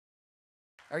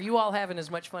Are you all having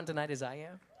as much fun tonight as I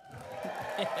am?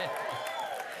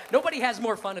 Nobody has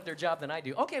more fun at their job than I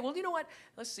do. Okay, well, you know what?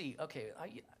 Let's see. Okay,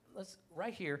 let's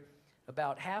right here,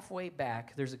 about halfway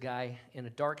back, there's a guy in a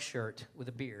dark shirt with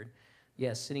a beard.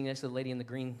 Yes, sitting next to the lady in the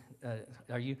green.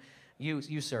 Are you,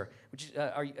 sir?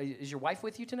 Is your wife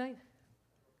with you tonight?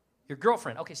 Your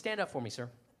girlfriend. Okay, stand up for me, sir.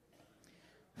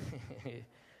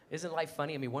 Isn't life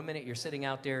funny? I mean, one minute you're sitting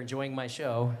out there enjoying my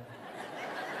show.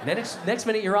 Next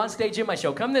minute you're on stage in my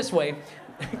show. Come this way.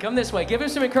 Come this way. Give him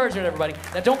some encouragement, everybody.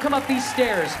 Now, don't come up these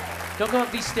stairs. Don't come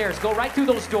up these stairs. Go right through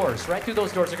those doors. Right through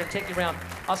those doors. They're going to take you around.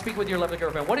 I'll speak with your lovely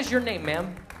girlfriend. What is your name,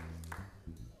 ma'am?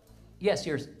 Yes,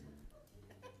 yours.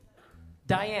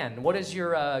 Diane. What is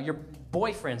your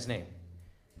boyfriend's name?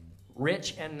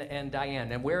 Rich and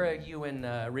Diane. And where are you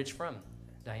and Rich from,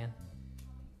 Diane?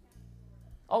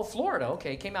 Oh, Florida.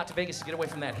 Okay. Came out to Vegas to get away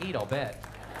from that heat, I'll bet.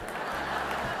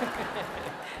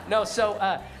 No,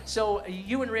 so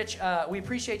you and Rich, we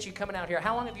appreciate you coming out here.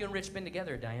 How long have you and Rich been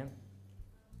together, Diane?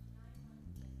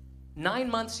 9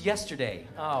 months yesterday.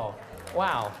 Oh,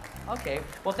 wow. Okay.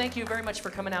 Well, thank you very much for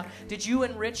coming out. Did you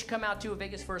and Rich come out to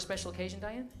Vegas for a special occasion,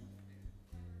 Diane?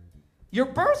 Your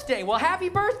birthday. Well, happy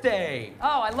birthday.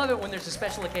 Oh, I love it when there's a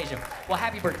special occasion. Well,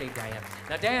 happy birthday, Diane.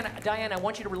 Now, Diane, I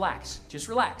want you to relax. Just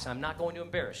relax. I'm not going to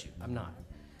embarrass you. I'm not.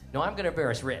 No, I'm going to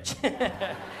embarrass Rich.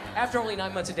 After only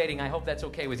 9 months of dating, I hope that's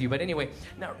okay with you. But anyway,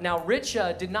 now Rich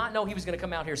did not know he was going to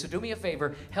come out here, so do me a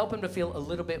favor. Help him to feel a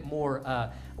little bit more,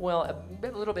 a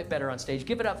little bit better on stage.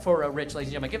 Give it up for Rich,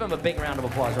 ladies and gentlemen. Give him a big round of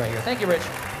applause right here. Thank you, Rich.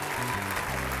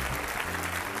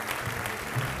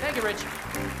 Thank you, Rich.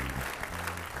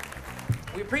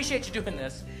 We appreciate you doing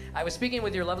this. I was speaking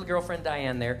with your lovely girlfriend,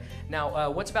 Diane, there.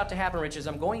 Now, what's about to happen, Rich, is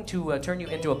I'm going to turn you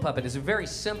into a puppet. It's a very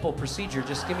simple procedure.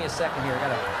 Just give me a second here.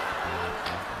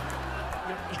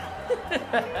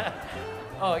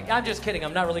 Oh, I'm just kidding.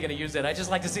 I'm not really going to use it. I just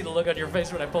like to see the look on your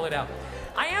face when I pull it out.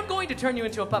 I am going to turn you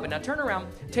into a puppet. Now, turn around.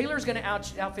 Taylor's going to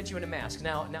outfit you in a mask.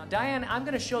 Now, Diane, I'm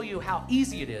going to show you how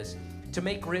easy it is to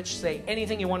make Rich say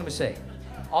anything you want him to say.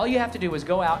 All you have to do is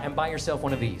go out and buy yourself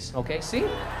one of these. Okay, see?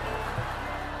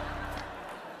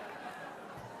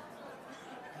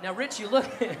 Now, Rich, you look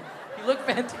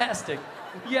fantastic.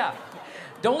 Yeah.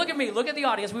 Don't look at me. Look at the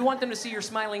audience. We want them to see your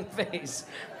smiling face.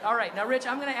 All right. Now, Rich,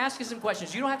 I'm going to ask you some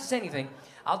questions. You don't have to say anything.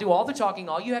 I'll do all the talking.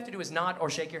 All you have to do is nod or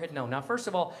shake your head no. Now, first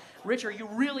of all, Rich, are you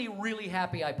really, really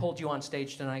happy I pulled you on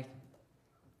stage tonight?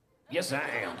 Yes, I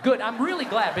am. Good. I'm really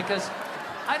glad because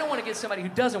I don't want to get somebody who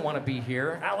doesn't want to be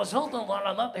here. I was hoping while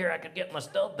I'm up here I could get my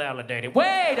stuff validated.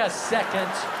 Wait a second.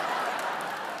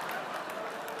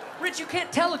 Rich, you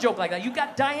can't tell a joke like that. You've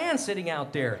got Diane sitting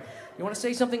out there. You want to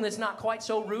say something that's not quite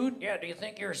so rude? Yeah, do you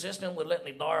think your assistant would let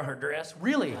me borrow her dress?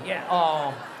 Really? Yeah.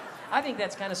 Oh, I think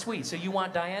that's kind of sweet. So you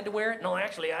want Diane to wear it? No,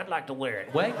 actually, I'd like to wear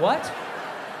it. Wait, what?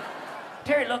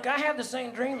 Terry, look, I have the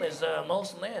same dream as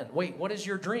most men. Wait, what is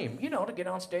your dream? You know, to get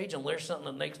on stage and wear something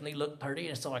that makes me look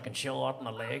pretty so I can show off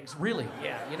my legs. Really?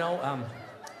 Yeah. You know,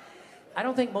 I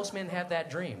don't think most men have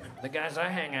that dream. The guys I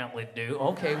hang out with do.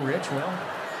 Okay, Rich, well...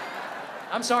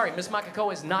 I'm sorry, Miss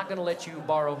Makako is not going to let you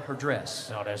borrow her dress.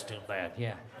 Oh, that's too bad.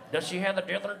 Yeah. Does she have a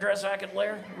different dress I could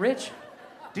wear? Rich,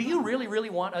 do you really, really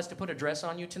want us to put a dress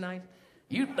on you tonight?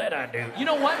 You bet I do. You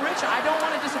know what, Rich? I don't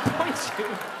want to disappoint you.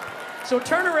 So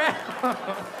turn around.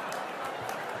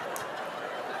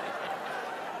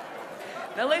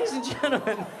 Now, ladies and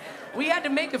gentlemen, we had to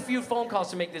make a few phone calls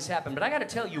to make this happen, but I got to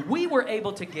tell you, we were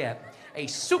able to get a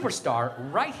superstar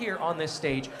right here on this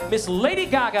stage. Miss Lady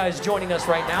Gaga is joining us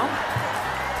right now.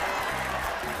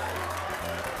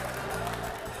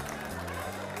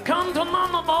 Come to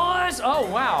mama, boys! Oh,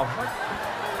 wow.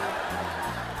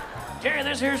 Jerry,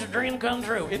 this here's a dream come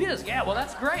true. It is? Yeah, well,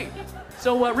 that's great.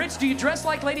 So, Rich, do you dress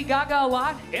like Lady Gaga a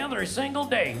lot? Every single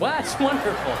day. Well, that's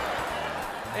wonderful.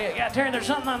 Hey, yeah, Terry, there's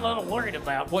something I'm a little worried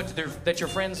about. What, that your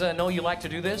friends know you like to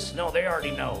do this? No, they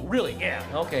already know. Really? Yeah.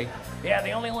 Okay. Yeah,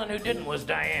 the only one who didn't was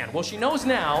Diane. Well, she knows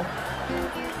now.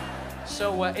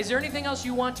 So, is there anything else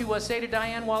you want to say to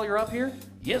Diane while you're up here?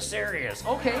 Yes, there is.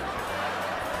 Okay.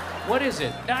 What is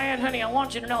it? Diane, honey, I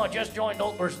want you to know I just joined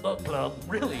Oprah's book club.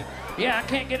 Really? Yeah, I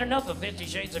can't get enough of 50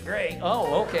 Shades of Grey.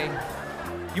 Oh, okay.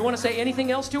 You want to say anything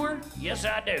else to her? Yes,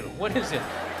 I do. What is it?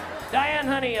 Diane,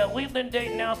 honey, we've been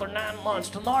dating now for 9 months.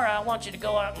 Tomorrow, I want you to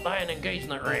go out and buy an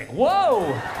engagement ring. Whoa!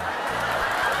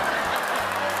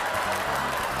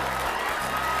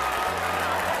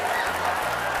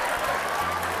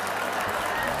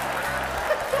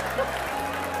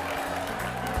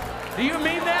 Do you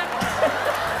mean that?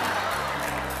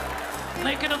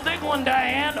 Make it a big one,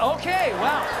 Diane. Okay,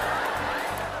 wow.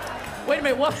 Wait a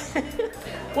minute,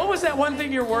 what was that one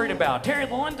thing you're worried about? Terry,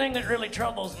 the one thing that really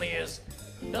troubles me is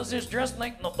Does this dress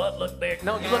make my butt look big?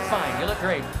 No, you look fine. You look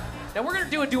great. Now we're gonna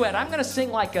do a duet. I'm gonna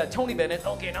sing like Tony Bennett.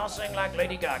 Okay, and I'll sing like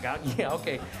Lady Gaga. Yeah,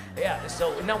 okay. Yeah,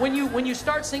 so now when you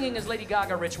start singing as Lady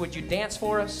Gaga, Rich, would you dance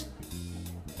for us?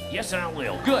 Yes, I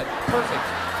will. Good, perfect.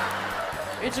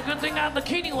 It's a good thing I have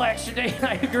bikini wax today.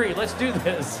 I agree, let's do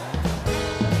this.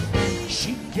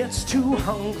 She gets too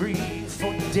hungry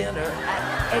for dinner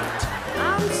at 8.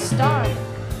 I'm starving.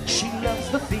 She loves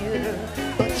the theater,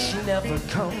 but she never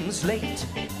comes late.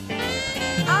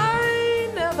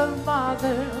 I never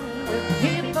bother with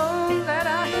people that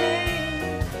I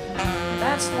hate.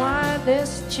 That's why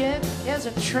this chick is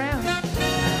a tramp.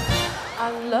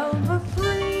 I love her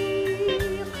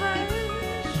free, fresh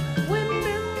wind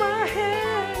in my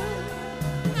hair.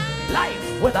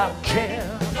 Life without care.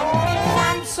 Oh,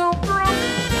 I'm so broke.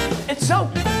 It's so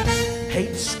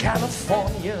hates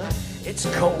California. It's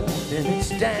cold and it's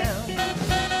damp.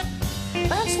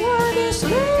 That's why this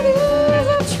lady is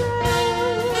a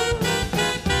tramp.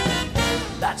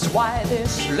 That's why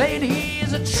this lady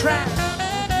is a tramp.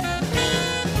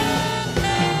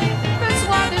 That's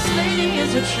why this lady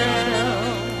is a tramp.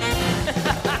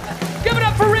 Give it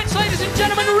up for Rich, ladies and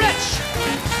gentlemen, Rich.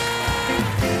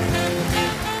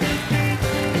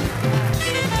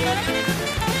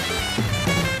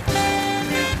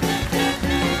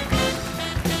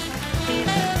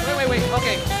 Wait,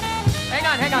 okay.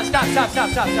 Hang on, stop.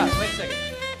 Wait a second.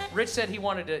 Rich said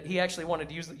he actually wanted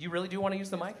to use you really do want to use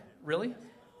the mic? Really?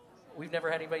 We've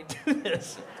never had anybody do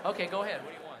this. Okay, go ahead.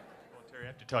 What do you want? Well, Terry, I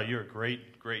have to tell you, you're a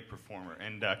great performer.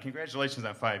 And congratulations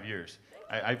on 5 years.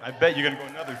 I bet you're going to go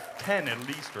another 10 at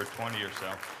least, or 20 or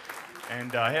so.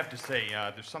 And I have to say,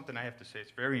 there's something I have to say.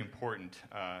 It's very important.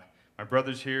 My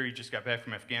brother's here. He just got back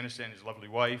from Afghanistan, his lovely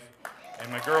wife.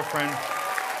 And my girlfriend,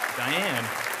 Diane.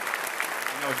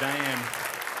 You know, Diane,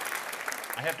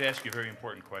 I have to ask you a very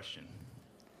important question.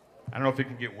 I don't know if it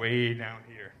can get way down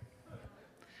here,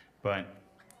 but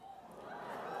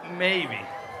maybe.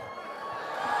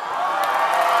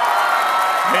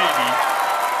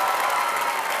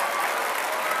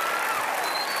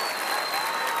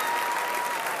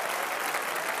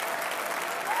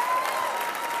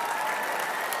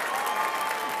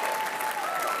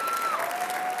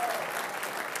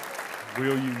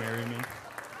 Will you marry me?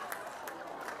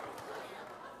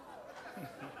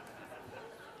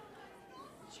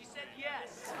 She said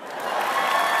yes.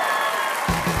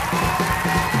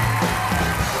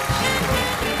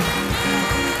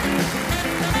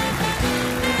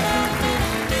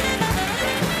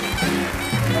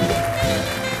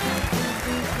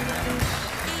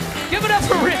 Give it up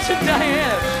for Rich and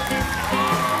Diane.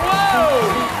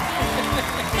 Whoa!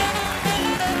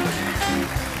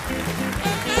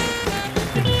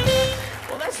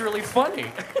 Well, that's really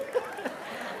funny.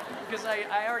 Because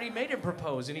I already made him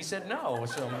propose, and he said no,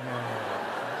 so,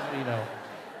 you know.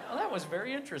 Well, that was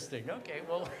very interesting. Okay,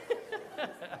 well,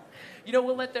 you know,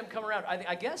 we'll let them come around.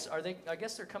 I guess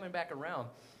they're coming back around.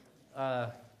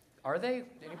 Are they?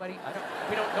 Anybody?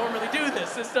 We don't normally do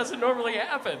this. This doesn't normally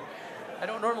happen. I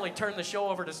don't normally turn the show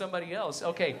over to somebody else.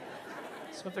 Okay,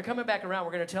 so if they're coming back around,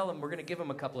 we're going to tell them, we're going to give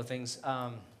them a couple of things.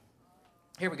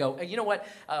 Here we go. You know what?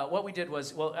 What we did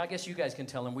was, well, I guess you guys can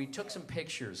tell them, we took some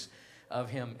pictures of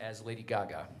him as Lady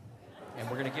Gaga. And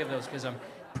we're going to give those because I'm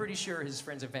pretty sure his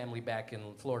friends and family back in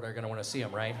Florida are going to want to see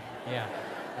him, right? Yeah,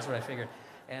 that's what I figured.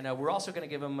 And we're also going to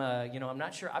give him, you know, I'm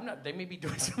not sure, they may be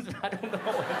doing something, I don't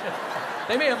know.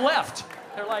 They may have left.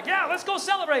 They're like, yeah, let's go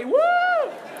celebrate, woo!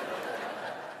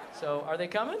 So, are they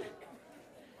coming?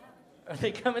 Are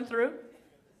they coming through?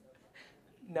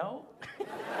 No?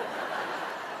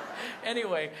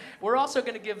 Anyway, we're also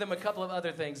going to give them a couple of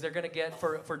other things. They're going to get,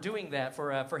 for doing that,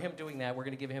 for him doing that, we're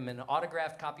going to give him an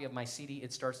autographed copy of my CD,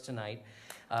 It Starts Tonight.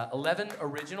 11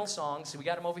 original songs. So we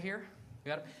got them over here? We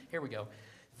got them? Here we go.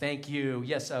 Thank you.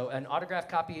 Yes, so an autographed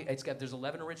copy. There's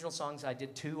 11 original songs. I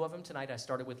did 2 of them tonight. I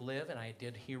started with Live, and I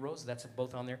did Heroes. That's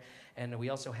both on there. And we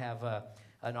also have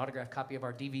an autographed copy of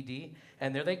our DVD.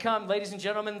 And there they come, ladies and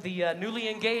gentlemen, the newly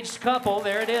engaged couple.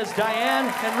 There it is,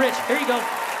 Diane and Rich. Here you go.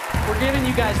 We're giving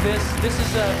you guys this. This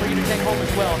is for you to take home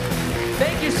as well.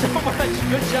 Thank you so much.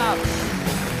 Good job.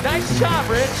 Nice job,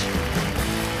 Rich.